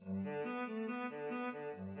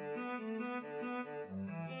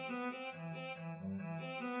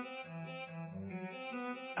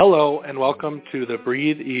Hello and welcome to the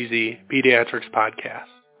Breathe Easy Pediatrics Podcast.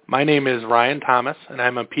 My name is Ryan Thomas and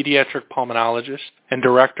I'm a pediatric pulmonologist and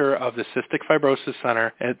director of the Cystic Fibrosis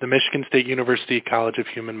Center at the Michigan State University College of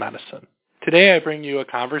Human Medicine. Today I bring you a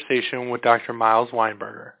conversation with Dr. Miles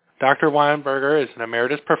Weinberger. Dr. Weinberger is an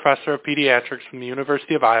emeritus professor of pediatrics from the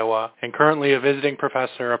University of Iowa and currently a visiting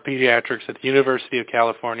professor of pediatrics at the University of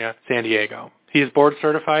California, San Diego. He is board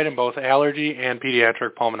certified in both allergy and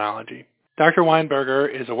pediatric pulmonology. Dr. Weinberger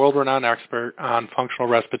is a world-renowned expert on functional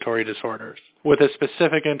respiratory disorders, with a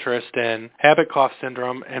specific interest in habit cough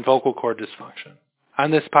syndrome and vocal cord dysfunction. On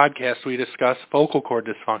this podcast, we discuss vocal cord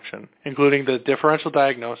dysfunction, including the differential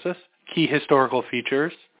diagnosis, key historical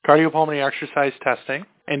features, cardiopulmonary exercise testing,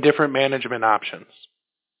 and different management options.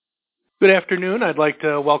 Good afternoon. I'd like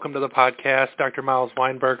to welcome to the podcast Dr. Miles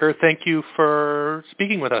Weinberger. Thank you for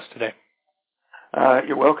speaking with us today.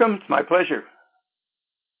 You're welcome. It's my pleasure.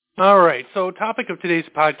 All right. So topic of today's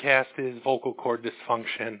podcast is vocal cord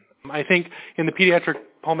dysfunction. I think in the pediatric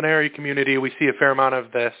pulmonary community, we see a fair amount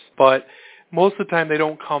of this, but most of the time they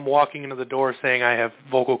don't come walking into the door saying, I have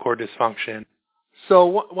vocal cord dysfunction.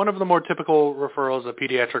 So one of the more typical referrals a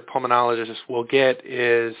pediatric pulmonologist will get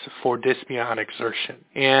is for dyspnea on exertion.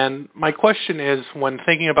 And my question is, when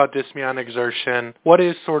thinking about dyspnea on exertion, what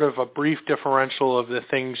is sort of a brief differential of the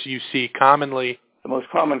things you see commonly? The most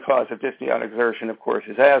common cause of dyspnea on exertion, of course,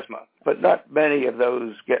 is asthma. But not many of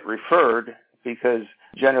those get referred because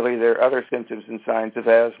generally there are other symptoms and signs of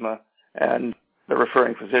asthma, and the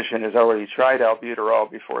referring physician has already tried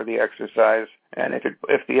albuterol before the exercise. And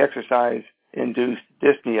if the exercise-induced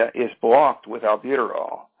dyspnea is blocked with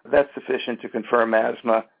albuterol, that's sufficient to confirm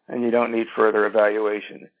asthma, and you don't need further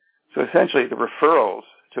evaluation. So essentially, the referrals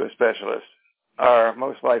to a specialist are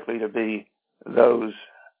most likely to be those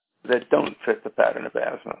that don't fit the pattern of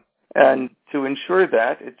asthma. And to ensure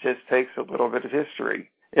that, it just takes a little bit of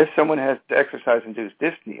history. If someone has exercise-induced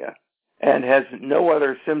dyspnea and has no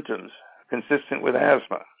other symptoms consistent with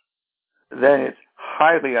asthma, then it's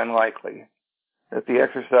highly unlikely that the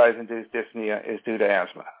exercise-induced dyspnea is due to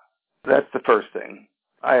asthma. That's the first thing.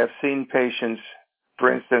 I have seen patients,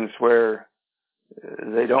 for instance, where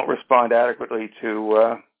they don't respond adequately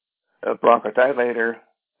to a bronchodilator,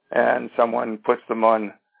 and someone puts them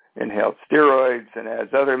on inhaled steroids and adds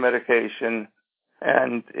other medication,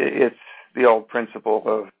 and it's the old principle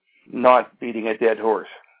of not beating a dead horse.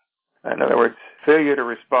 In other words, failure to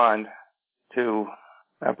respond to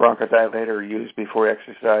a bronchodilator used before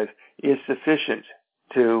exercise is sufficient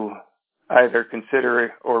to either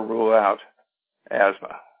consider or rule out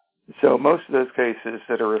asthma. So most of those cases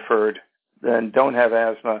that are referred then don't have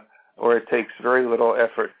asthma, or it takes very little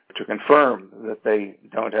effort to confirm that they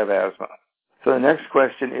don't have asthma. So the next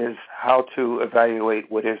question is how to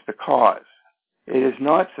evaluate what is the cause. It is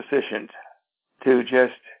not sufficient to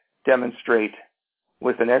just demonstrate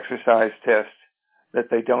with an exercise test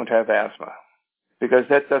that they don't have asthma, because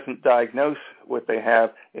that doesn't diagnose what they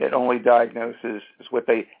have. It only diagnoses what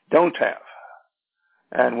they don't have.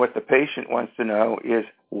 And what the patient wants to know is,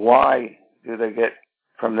 why do they get,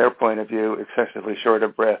 from their point of view, excessively short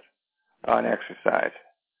of breath on exercise?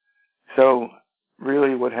 So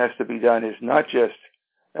really what has to be done is not just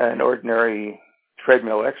an ordinary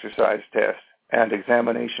treadmill exercise test and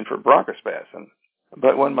examination for bronchospasm,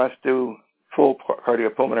 but one must do full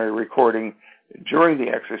cardiopulmonary recording during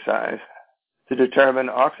the exercise to determine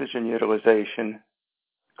oxygen utilization,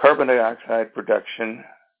 carbon dioxide production,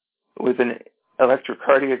 with an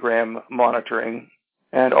electrocardiogram monitoring,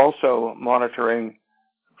 and also monitoring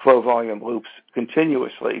flow volume loops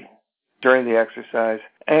continuously during the exercise,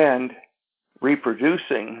 and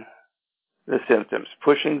reproducing the symptoms,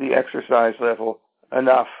 pushing the exercise level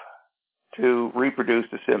enough to reproduce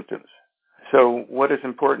the symptoms. So what is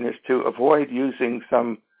important is to avoid using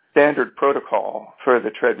some standard protocol for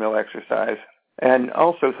the treadmill exercise. And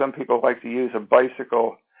also some people like to use a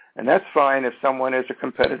bicycle, and that's fine if someone is a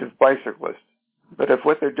competitive bicyclist. But if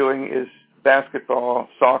what they're doing is basketball,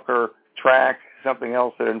 soccer, track, something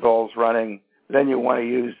else that involves running, then you want to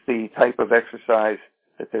use the type of exercise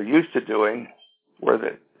that they're used to doing,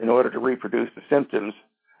 in order to reproduce the symptoms,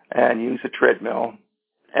 and use a treadmill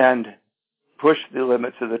and push the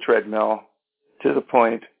limits of the treadmill to the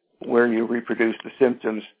point where you reproduce the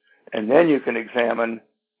symptoms. And then you can examine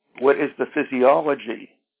what is the physiology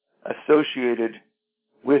associated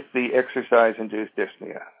with the exercise-induced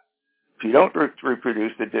dyspnea. If you don't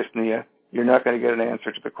reproduce the dyspnea, you're not going to get an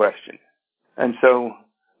answer to the question. And so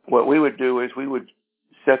what we would do is we would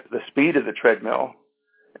set the speed of the treadmill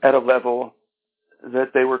at a level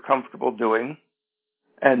that they were comfortable doing,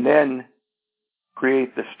 and then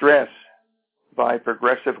create the stress by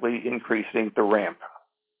progressively increasing the ramp.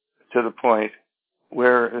 to the point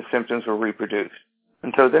where the symptoms will reproduce.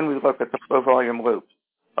 And so then we look at the flow volume loop.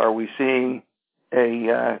 Are we seeing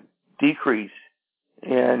a decrease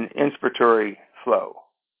in inspiratory flow,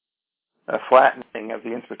 a flattening of the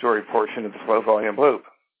inspiratory portion of the flow volume loop?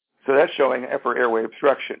 So that's showing upper airway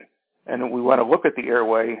obstruction. And we want to look at the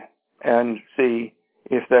airway and see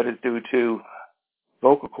if that is due to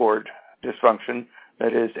vocal cord dysfunction,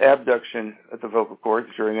 that is abduction of the vocal cords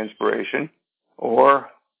during inspiration, or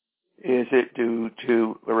is it due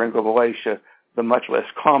to laryngomalacia, the much less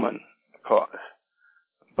common cause,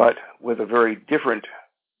 but with a very different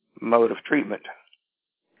mode of treatment?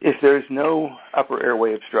 If there's no upper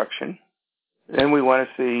airway obstruction, then we want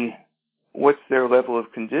to see what's their level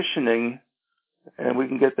of conditioning, and we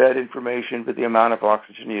can get that information with the amount of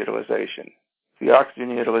oxygen utilization. The oxygen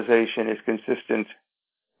utilization is consistent,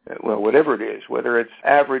 well, whatever it is, whether it's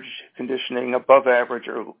average conditioning, above average,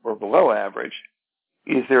 or below average.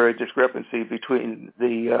 Is there a discrepancy between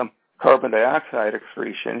the carbon dioxide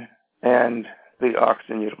excretion and the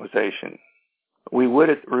oxygen utilization? We would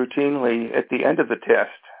routinely, at the end of the test,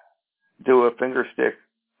 do a finger stick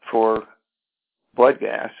for blood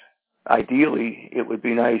gas. Ideally, it would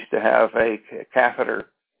be nice to have a catheter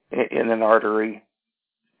in an artery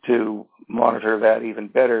to monitor that even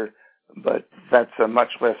better, but that's a much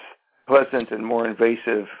less pleasant and more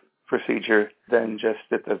invasive procedure than just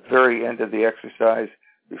at the very end of the exercise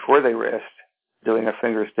before they rest, doing a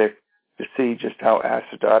finger stick to see just how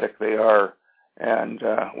acidotic they are. And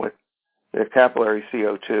with the capillary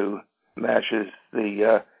CO2 matches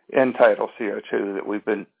the end-tidal CO2 that we've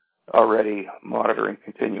been already monitoring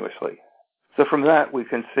continuously. So from that, we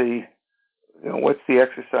can see, what's the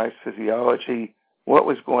exercise physiology, what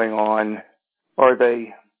was going on, are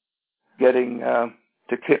they getting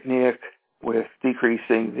tachypneic with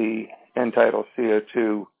decreasing the end-tidal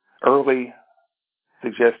CO2 early,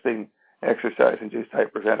 suggesting exercise-induced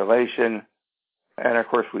hyperventilation. And of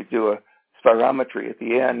course, we do a spirometry at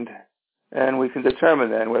the end, and we can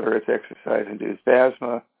determine then whether it's exercise-induced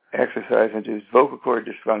asthma, exercise-induced vocal cord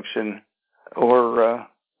dysfunction, or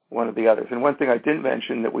one of the others. And one thing I didn't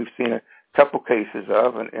mention that we've seen a couple cases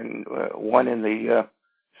of, and one in the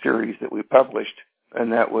series that we published,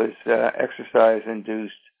 and that was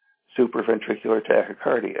exercise-induced supraventricular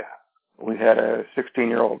tachycardia. We had a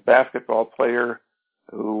 16-year-old basketball player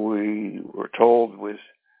who we were told was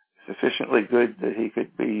sufficiently good that he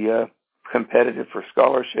could be competitive for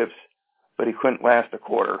scholarships, but he couldn't last a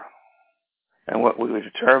quarter. And what we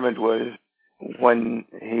determined was when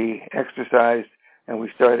he exercised and we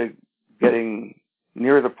started getting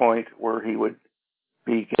near the point where he would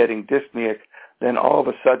be getting dyspneic, then all of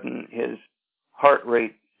a sudden his heart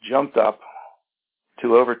rate jumped up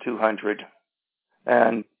to over 200,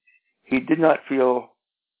 and he did not feel,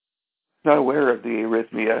 not aware of the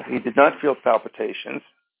arrhythmia. He did not feel palpitations.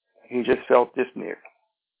 He just felt dyspneic.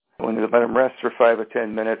 When we let him rest for 5 or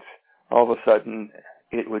 10 minutes, all of a sudden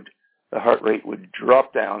the heart rate would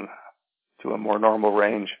drop down to a more normal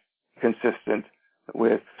range, consistent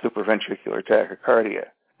with supraventricular tachycardia.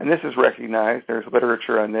 And this is recognized. There's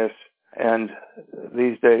literature on this, and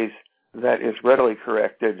these days that is readily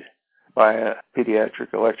corrected by a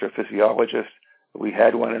pediatric electrophysiologist. We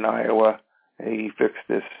had one in Iowa. He fixed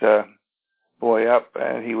this boy up,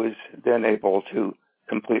 and he was then able to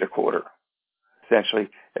complete a quarter. Essentially,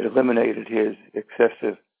 it eliminated his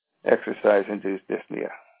excessive exercise-induced dyspnea.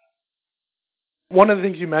 One of the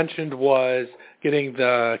things you mentioned was getting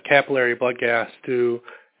the capillary blood gas to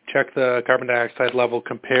check the carbon dioxide level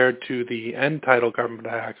compared to the end-tidal carbon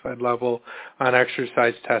dioxide level on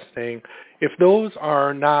exercise testing. If those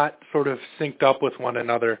are not sort of synced up with one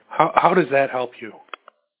another, how does that help you?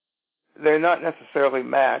 They're not necessarily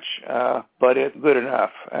match, but it's good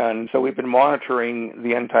enough. And so we've been monitoring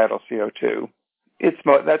the end-tidal CO2.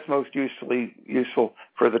 That's most useful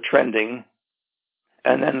for the trending.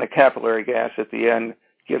 And then the capillary gas at the end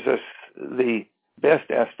gives us the best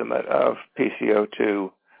estimate of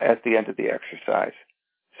PCO2 at the end of the exercise.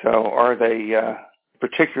 So are they,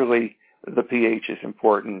 particularly the pH is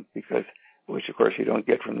important, which of course you don't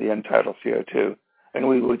get from the end-tidal CO2. And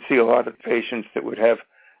we would see a lot of patients that would have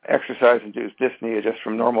exercise-induced dyspnea just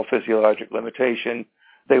from normal physiologic limitation.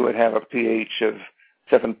 They would have a pH of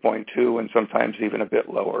 7.2 and sometimes even a bit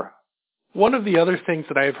lower. One of the other things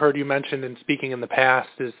that I've heard you mention in speaking in the past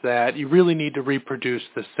is that you really need to reproduce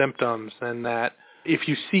the symptoms, and that if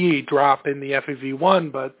you see a drop in the FEV1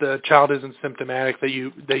 but the child isn't symptomatic, that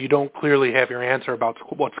you don't clearly have your answer about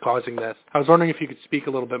what's causing this. I was wondering if you could speak a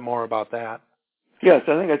little bit more about that. Yes,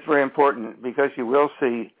 I think it's very important because you will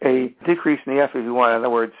see a decrease in the FEV1, in other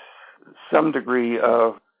words, some degree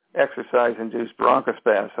of exercise-induced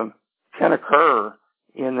bronchospasm, can occur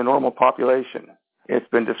in the normal population. It's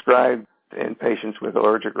been described in patients with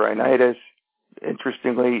allergic rhinitis.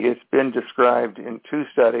 Interestingly, it's been described in 2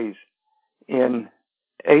 studies in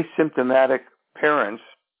asymptomatic parents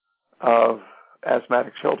of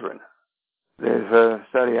asthmatic children. There's a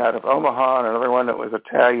study out of Omaha and another one that was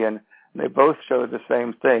Italian, and they both showed the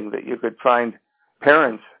same thing, that you could find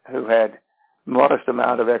parents who had modest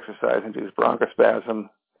amount of exercise-induced bronchospasm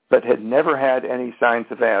but had never had any signs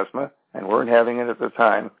of asthma and weren't having it at the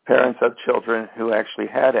time, parents of children who actually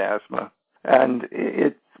had asthma. And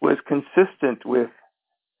it was consistent with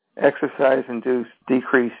exercise-induced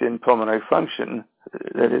decrease in pulmonary function,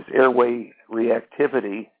 that is airway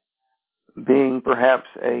reactivity, being perhaps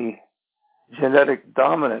a genetic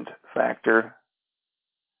dominant factor,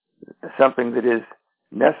 something that is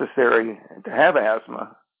necessary to have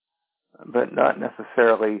asthma, but not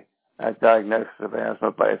necessarily a diagnosis of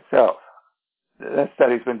asthma by itself. That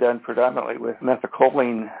study's been done predominantly with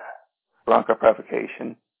methacholine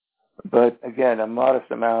bronchoprovocation, but again, a modest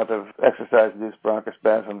amount of exercise-induced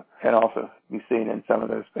bronchospasm can also be seen in some of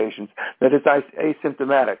those patients. That is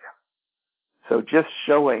asymptomatic. So just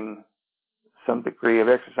showing some degree of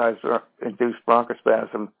exercise-induced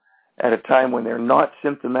bronchospasm at a time when they're not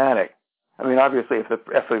symptomatic. I mean, obviously, if the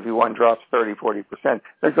FEV1 drops 30, 40%,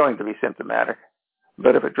 they're going to be symptomatic.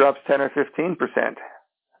 But if it drops 10 or 15%,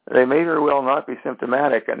 they may very well not be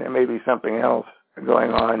symptomatic, and there may be something else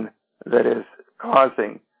going on that is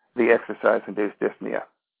causing the exercise-induced dyspnea.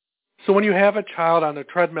 So when you have a child on the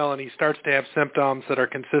treadmill and he starts to have symptoms that are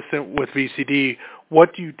consistent with VCD,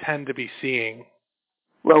 what do you tend to be seeing?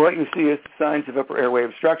 Well, what you see is signs of upper airway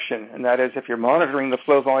obstruction, and that is if you're monitoring the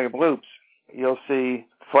flow volume loops, you'll see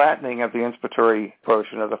flattening of the inspiratory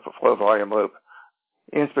portion of the flow volume loop.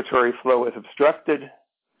 Inspiratory flow is obstructed,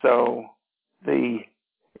 so the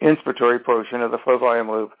inspiratory portion of the flow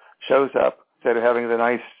volume loop shows up. Instead of having the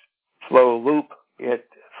nice flow loop, it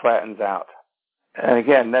flattens out. And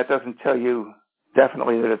again, that doesn't tell you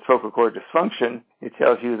definitely that it's vocal cord dysfunction. It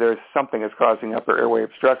tells you there's something that's causing upper airway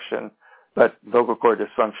obstruction, but vocal cord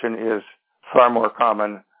dysfunction is far more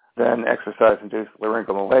common than exercise-induced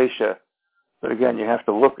laryngomalacia. But again, you have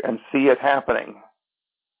to look and see it happening.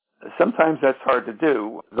 Sometimes that's hard to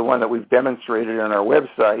do. The one that we've demonstrated on our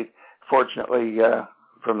website, fortunately,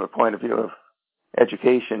 from the point of view of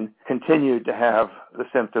education, continued to have the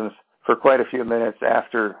symptoms for quite a few minutes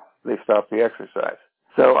after they stopped the exercise.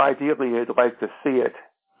 So ideally, you'd like to see it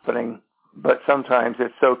happening, but sometimes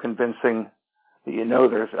it's so convincing that you know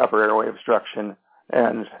there's upper airway obstruction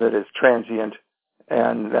and that it's transient,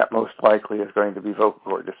 and that most likely is going to be vocal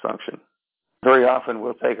cord dysfunction. Very often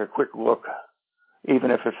we'll take a quick look,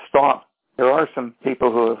 even if it's stopped. There are some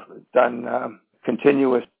people who have done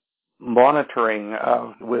continuous monitoring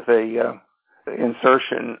with a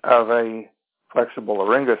insertion of a flexible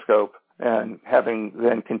laryngoscope and having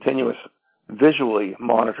then continuous visually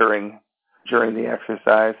monitoring during the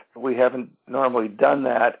exercise. We haven't normally done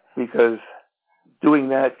that because doing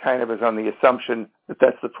that kind of is on the assumption that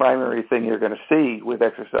that's the primary thing you're going to see with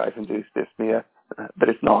exercise-induced dyspnea, but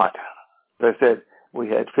it's not. As I said, we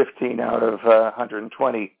had 15 out of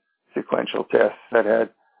 120 sequential tests that had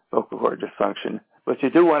vocal cord dysfunction. But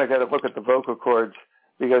you do want to get a look at the vocal cords,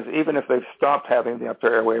 because even if they've stopped having the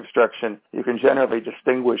upper airway obstruction, you can generally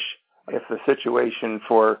distinguish if the situation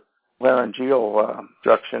for laryngeal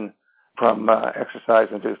obstruction from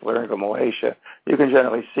exercise-induced laryngomalacia. You can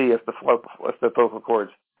generally see if the vocal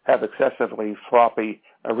cords have excessively floppy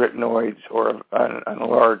arytenoids or an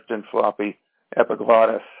enlarged and floppy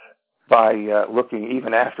epiglottis by looking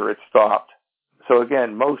even after it's stopped. So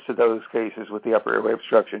again, most of those cases with the upper airway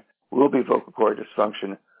obstruction will be vocal cord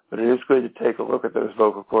dysfunction, but it is good to take a look at those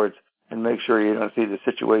vocal cords and make sure you don't see the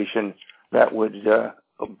situation that would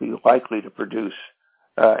be likely to produce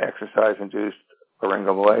exercise-induced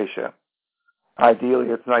laryngomalacia. Ideally,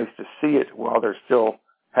 it's nice to see it while they're still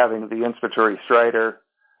having the inspiratory stridor.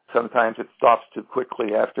 Sometimes it stops too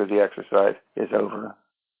quickly after the exercise is over.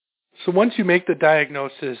 So once you make the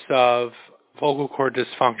diagnosis of vocal cord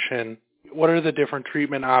dysfunction, what are the different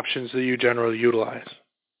treatment options that you generally utilize?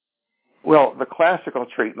 Well, the classical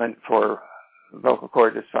treatment for vocal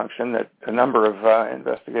cord dysfunction that a number of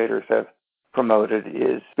investigators have promoted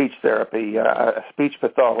is speech therapy. A speech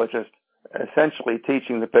pathologist essentially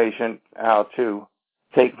teaching the patient how to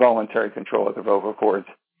take voluntary control of the vocal cords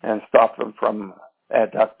and stop them from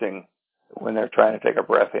adducting when they're trying to take a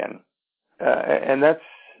breath in. And that's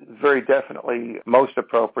very definitely most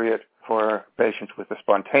appropriate for patients with a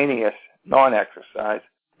spontaneous, non-exercise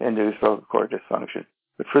induced vocal cord dysfunction.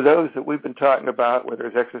 But for those that we've been talking about where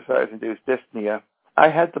there's exercise-induced dyspnea, I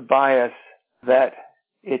had the bias that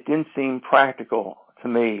it didn't seem practical to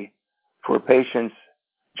me for patients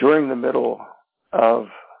during the middle of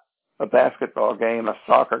a basketball game, a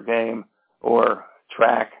soccer game, or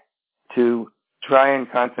track to try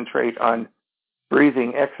and concentrate on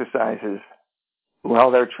breathing exercises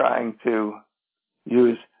while they're trying to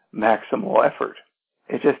use maximal effort.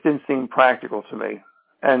 It just didn't seem practical to me.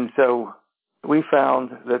 And so we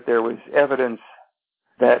found that there was evidence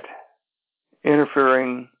that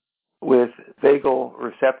interfering with vagal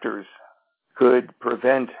receptors could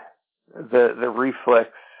prevent the reflex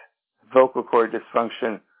vocal cord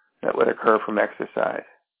dysfunction that would occur from exercise.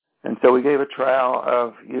 And so we gave a trial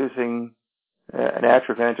of using an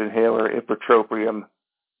Atrovent inhaler, ipratropium,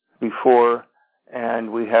 before,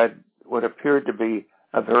 and we had what appeared to be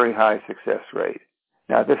a very high success rate.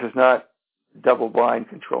 Now, this is not double-blind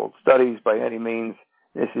controlled studies by any means.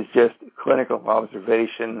 This is just clinical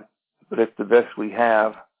observation, but it's the best we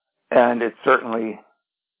have, and it's certainly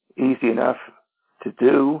easy enough to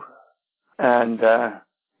do. And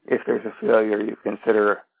if there's a failure, you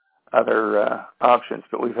consider other options.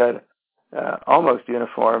 But we've had almost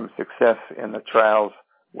uniform success in the trials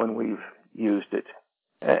when we've used it.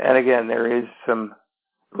 And again, there is some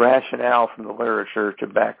rationale from the literature to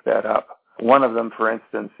back that up. One of them, for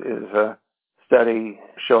instance, is a study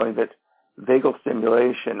showing that vagal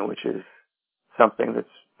stimulation, which is something that's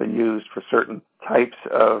been used for certain types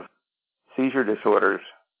of seizure disorders,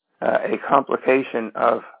 a complication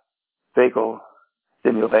of vagal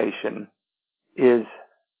stimulation is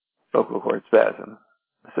vocal cord spasm.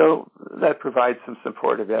 So that provides some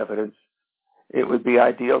supportive evidence. It would be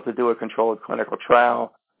ideal to do a controlled clinical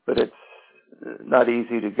trial, but it's not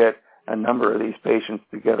easy to get a number of these patients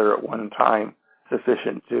together at one time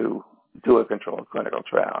sufficient to do a controlled clinical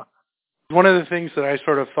trial. One of the things that I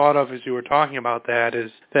sort of thought of as you were talking about that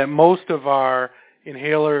is that most of our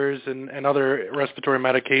inhalers and other respiratory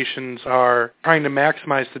medications are trying to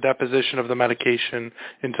maximize the deposition of the medication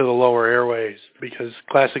into the lower airways, because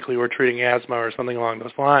classically we're treating asthma or something along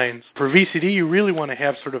those lines. For VCD, you really want to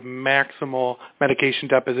have sort of maximal medication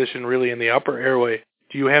deposition really in the upper airway.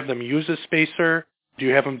 Do you have them use a spacer? Do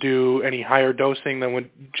you have them do any higher dosing than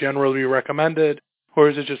would generally be recommended? Or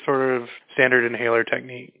is it just sort of standard inhaler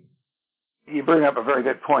technique? You bring up a very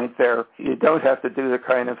good point there. You don't have to do the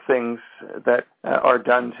kind of things that are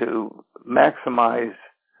done to maximize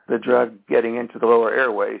the drug getting into the lower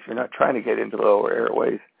airways. You're not trying to get into the lower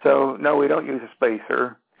airways. So, no, we don't use a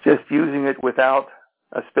spacer. Just using it without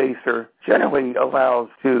a spacer generally allows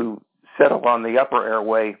to settle on the upper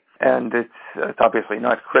airway, and it's obviously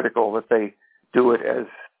not critical that they do it as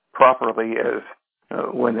properly as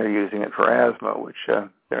when they're using it for asthma, which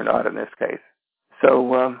they're not in this case.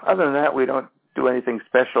 So other than that, we don't do anything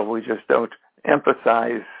special. We just don't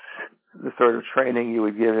emphasize the sort of training you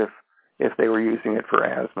would give if they were using it for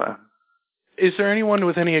asthma. Is there anyone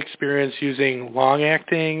with any experience using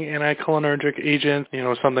long-acting anticholinergic agents,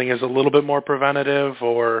 something is a little bit more preventative,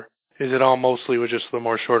 or is it all mostly with just the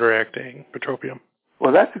more shorter-acting ipratropium?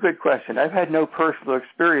 Well, that's a good question. I've had no personal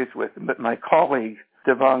experience with it, but my colleague,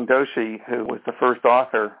 Devang Doshi, who was the first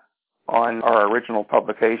author on our original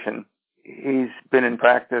publication, he's been in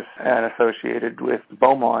practice and associated with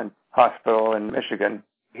Beaumont Hospital in Michigan.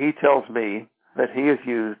 He tells me that he has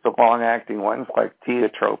used the long-acting ones like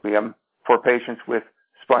tiotropium for patients with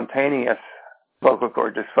spontaneous vocal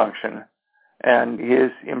cord dysfunction, and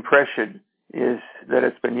his impression is that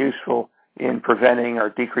it's been useful in preventing or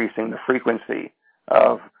decreasing the frequency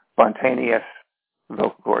of spontaneous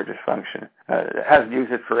vocal cord dysfunction. Hasn't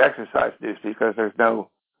used it for exercise use because there's no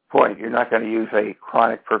point. You're not going to use a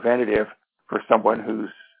chronic preventative for someone who's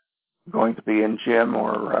going to be in gym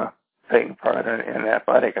or taking part in an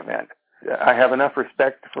athletic event. I have enough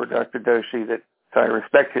respect for Dr. Doshi that I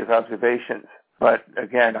respect his observations, but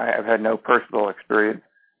again, I have had no personal experience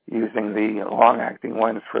using the long-acting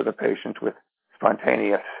ones for the patients with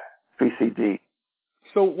spontaneous VCD.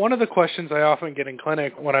 So one of the questions I often get in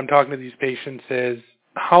clinic when I'm talking to these patients is,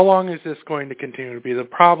 how long is this going to continue to be the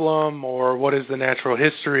problem, or what is the natural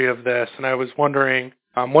history of this? And I was wondering,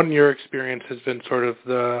 what in your experience has been sort of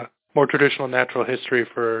the more traditional natural history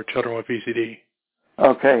for children with VCD?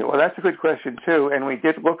 Okay, well, that's a good question, too, and we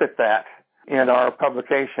did look at that in our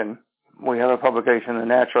publication. We have a publication, The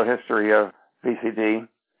Natural History of VCD.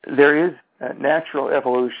 There is a natural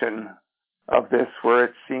evolution of this where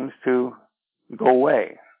it seems to go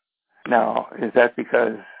away. Now, is that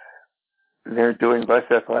because they're doing less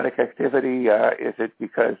athletic activity? Is it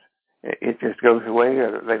because it just goes away,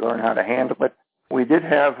 or they learn how to handle it? We did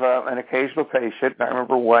have an occasional patient, I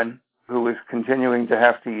remember one, who was continuing to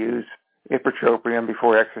have to use ipratropium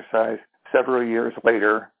before exercise several years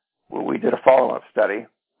later. we did a follow-up study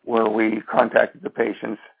where we contacted the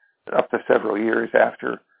patients up to several years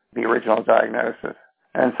after the original diagnosis.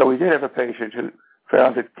 And so we did have a patient who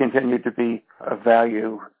found it continued to be of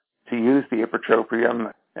value to use the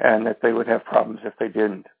ipratropium and that they would have problems if they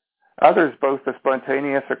didn't. Others, both the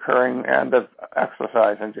spontaneous occurring and the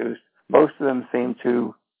exercise-induced, most of them seem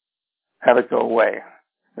to have it go away.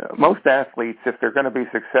 Most athletes, if they're going to be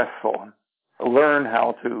successful, learn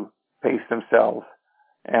how to pace themselves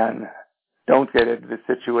and don't get into the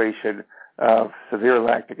situation of severe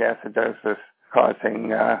lactic acidosis causing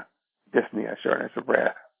dyspnea, shortness of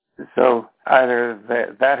breath. So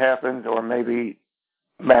either that happens or maybe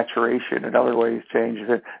maturation in other ways changes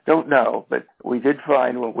it. Don't know, but we did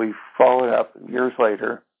find when we followed up years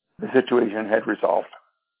later, the situation had resolved.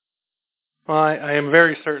 Well, I am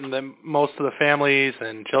very certain that most of the families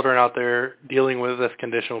and children out there dealing with this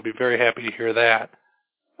condition will be very happy to hear that.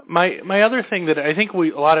 My other thing that I think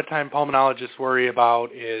a lot of time pulmonologists worry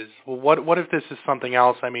about is, well, what if this is something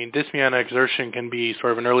else? I mean, dyspnea on exertion can be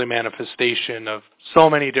sort of an early manifestation of so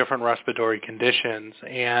many different respiratory conditions.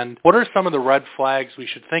 And what are some of the red flags we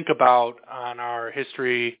should think about on our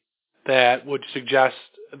history that would suggest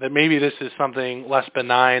that maybe this is something less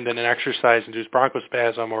benign than an exercise-induced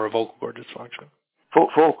bronchospasm or a vocal cord dysfunction?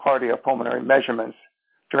 Full cardiopulmonary measurements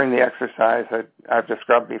during the exercise that I've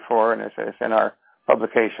described before, and it's in our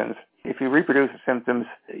publications. If you reproduce the symptoms,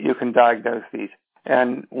 you can diagnose these.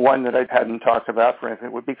 And one that I hadn't talked about, for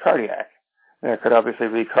instance, would be cardiac. There could obviously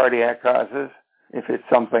be cardiac causes. If it's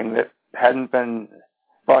something that hadn't been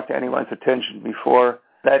brought to anyone's attention before,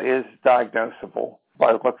 that is diagnosable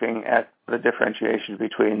by looking at the differentiation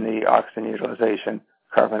between the oxygen utilization,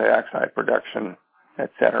 carbon dioxide production,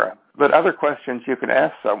 etc. But other questions you can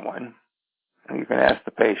ask someone, and you can ask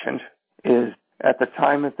the patient, is at the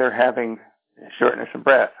time that they're having shortness of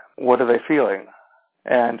breath, what are they feeling?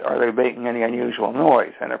 And are they making any unusual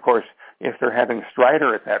noise? And of course, if they're having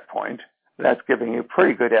stridor at that point, that's giving you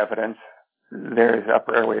pretty good evidence there's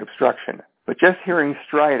upper airway obstruction. But just hearing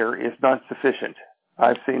stridor is not sufficient.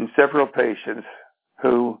 I've seen several patients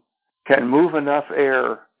who can move enough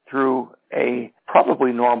air through a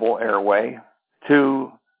probably normal airway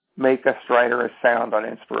to make a stridorous sound on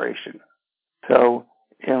inspiration. So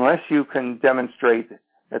unless you can demonstrate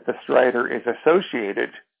that the stridor is associated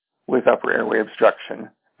with upper airway obstruction,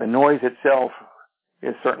 the noise itself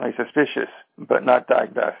is certainly suspicious, but not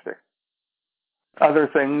diagnostic. Other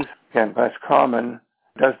things, again, less common,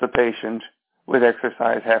 does the patient with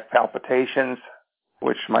exercise have palpitations,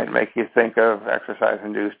 which might make you think of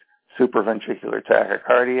exercise-induced supraventricular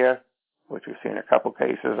tachycardia, which we've seen a couple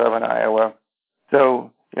cases of in Iowa.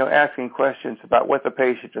 So, asking questions about what the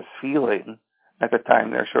patient is feeling at the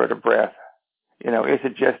time they're short of breath. Is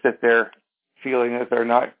it just that they're feeling that they're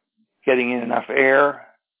not getting in enough air,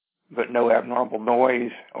 but no abnormal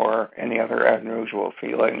noise or any other unusual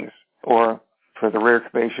feelings? Or for the rare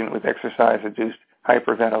patient with exercise-induced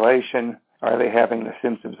hyperventilation, are they having the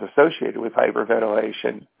symptoms associated with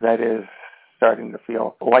hyperventilation? That is, starting to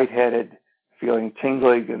feel lightheaded, feeling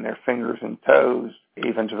tingling in their fingers and toes,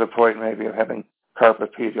 even to the point maybe of having carpal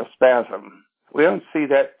tunnel spasm. We don't see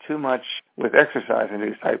that too much with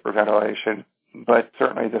exercise-induced hyperventilation, but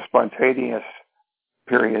certainly the spontaneous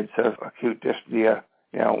periods of acute dyspnea,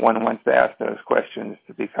 one wants to ask those questions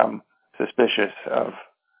to become suspicious of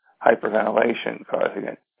hyperventilation causing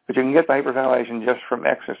it. But you can get the hyperventilation just from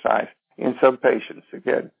exercise in some patients.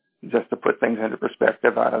 Again, just to put things into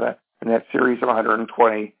perspective out of that, in that series of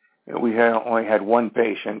 120, we only had one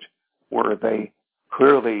patient where they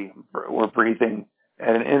clearly were breathing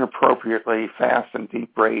at an inappropriately fast and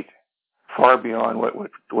deep rate, far beyond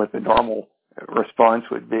what the normal response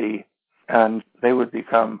would be, and they would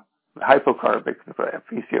become hypocarbic. The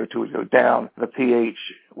PCO2 would go down, the pH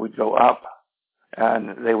would go up,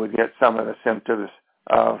 and they would get some of the symptoms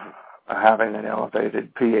of having an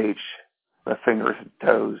elevated pH, the fingers and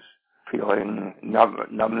toes feeling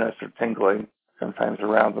numbness or tingling, sometimes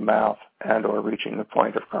around the mouth, and or reaching the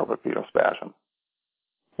point of carpal tunnel spasm.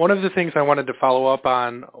 One of the things I wanted to follow up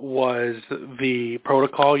on was the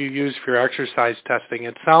protocol you use for your exercise testing.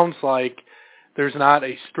 It sounds like there's not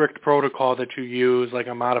a strict protocol that you use, like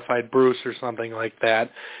a modified Bruce or something like that.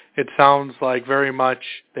 It sounds like very much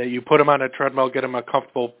that you put them on a treadmill, get them a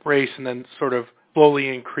comfortable race, and then sort of slowly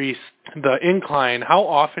increase the incline. How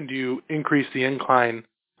often do you increase the incline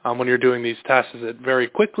when you're doing these tests? Is it very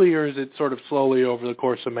quickly, or is it sort of slowly over the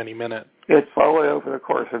course of many minutes? It's slowly over the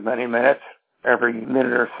course of many minutes. Every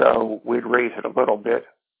minute or so, we'd raise it a little bit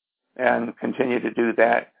and continue to do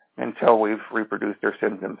that until we've reproduced their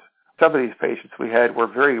symptoms. Some of these patients we had were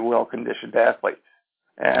very well-conditioned athletes,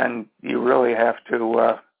 and you really have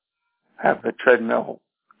to have the treadmill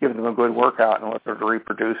give them a good workout in order to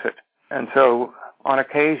reproduce it. And so on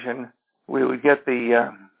occasion, we would get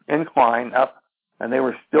the incline up and they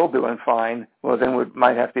were still doing fine. Well, then we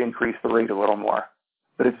might have to increase the rate a little more.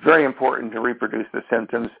 But it's very important to reproduce the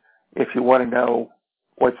symptoms if you want to know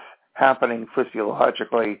what's happening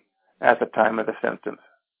physiologically at the time of the symptoms.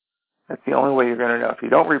 That's the only way you're going to know. If you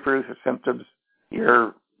don't reproduce the symptoms,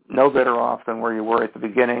 you're no better off than where you were at the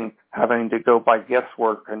beginning, having to go by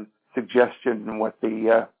guesswork and suggestion and what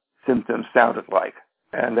the symptoms sounded like.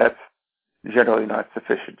 And that's generally not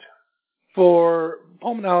sufficient. For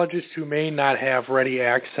pulmonologists who may not have ready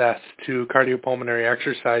access to cardiopulmonary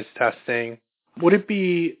exercise testing, would it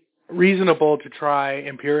be reasonable to try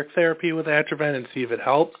empiric therapy with Atrovent and see if it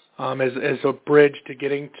helps as a bridge to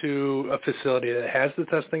getting to a facility that has the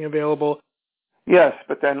testing available? Yes,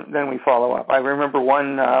 but then we follow up. I remember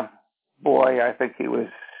one boy, I think he was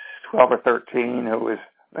 12 or 13, who was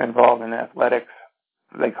involved in athletics.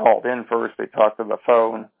 They called in first, they talked on the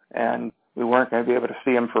phone, and we weren't going to be able to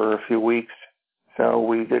see him for a few weeks. So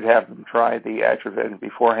we did have him try the Atrovent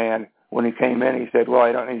beforehand. When he came in, he said, well,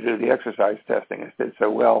 I don't need to do the exercise testing. I said, so,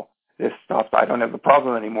 well, this stops. I don't have the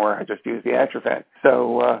problem anymore. I just use the Atrovent.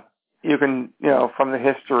 So you can, from the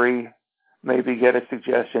history, maybe get a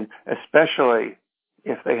suggestion, especially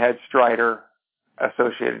if they had stridor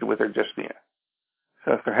associated with their dyspnea.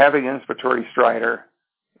 So if they're having inspiratory stridor,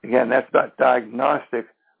 again, that's not diagnostic,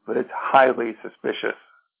 but it's highly suspicious.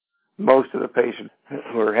 Most of the patients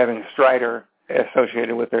who are having stridor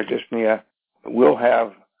associated with their dyspnea will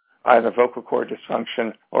have either vocal cord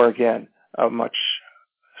dysfunction or, again, a much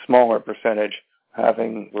smaller percentage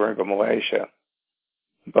having laryngomalacia.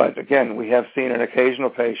 But again, we have seen an occasional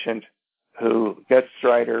patient who gets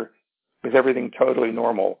stridor with everything totally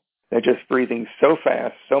normal. They're just breathing so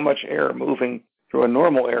fast, so much air moving through a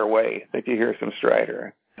normal airway that you hear some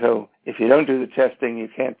stridor. So if you don't do the testing, you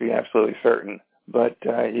can't be absolutely certain. But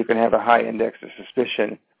you can have a high index of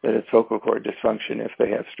suspicion that it's vocal cord dysfunction if they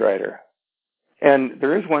have stridor. And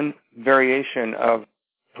there is one variation of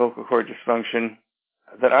vocal cord dysfunction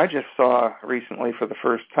that I just saw recently for the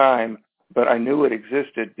first time, but I knew it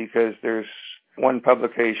existed because there's one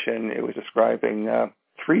publication, it was describing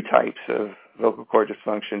 3 types of vocal cord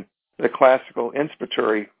dysfunction. The classical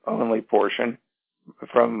inspiratory only portion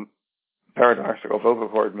from paradoxical vocal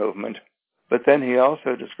cord movement, but then he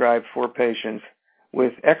also described 4 patients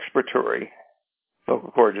with expiratory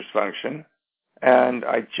vocal cord dysfunction. And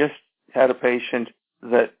I just had a patient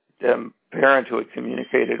that parent who had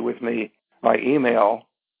communicated with me by email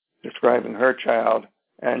describing her child,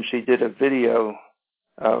 and she did a video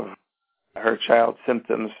of her child's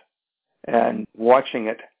symptoms. And watching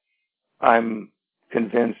it, I'm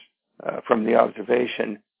convinced from the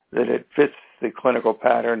observation that it fits the clinical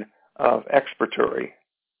pattern of expiratory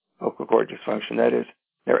vocal cord dysfunction. That is,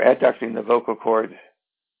 they're adducting the vocal cords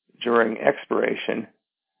during expiration,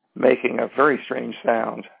 making a very strange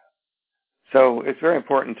sound. So it's very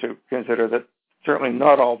important to consider that certainly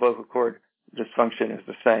not all vocal cord dysfunction is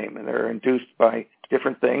the same, and they're induced by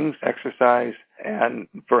different things, exercise, and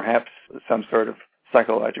perhaps some sort of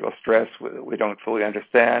psychological stress we don't fully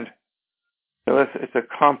understand. So it's a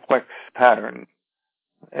complex pattern.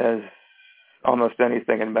 As almost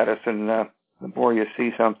anything in medicine, the more you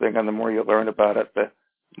see something and the more you learn about it, the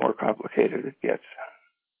more complicated it gets.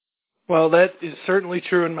 Well, that is certainly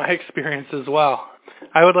true in my experience as well.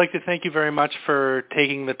 I would like to thank you very much for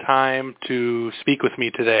taking the time to speak with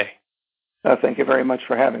me today. Thank you very much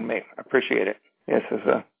for having me. I appreciate it. This is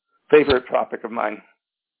a favorite topic of mine.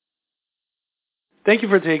 Thank you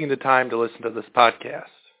for taking the time to listen to this podcast.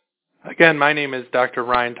 Again, my name is Dr.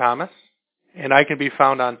 Ryan Thomas, and I can be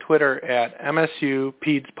found on Twitter at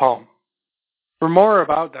MSU-PedsPalm. For more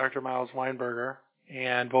about Dr. Miles Weinberger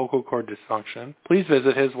and vocal cord dysfunction, please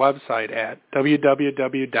visit his website at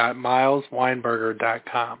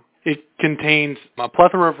www.milesweinberger.com. It contains a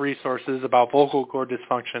plethora of resources about vocal cord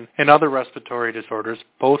dysfunction and other respiratory disorders,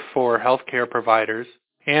 both for healthcare providers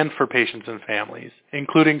and for patients and families,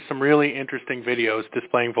 including some really interesting videos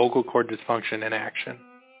displaying vocal cord dysfunction in action.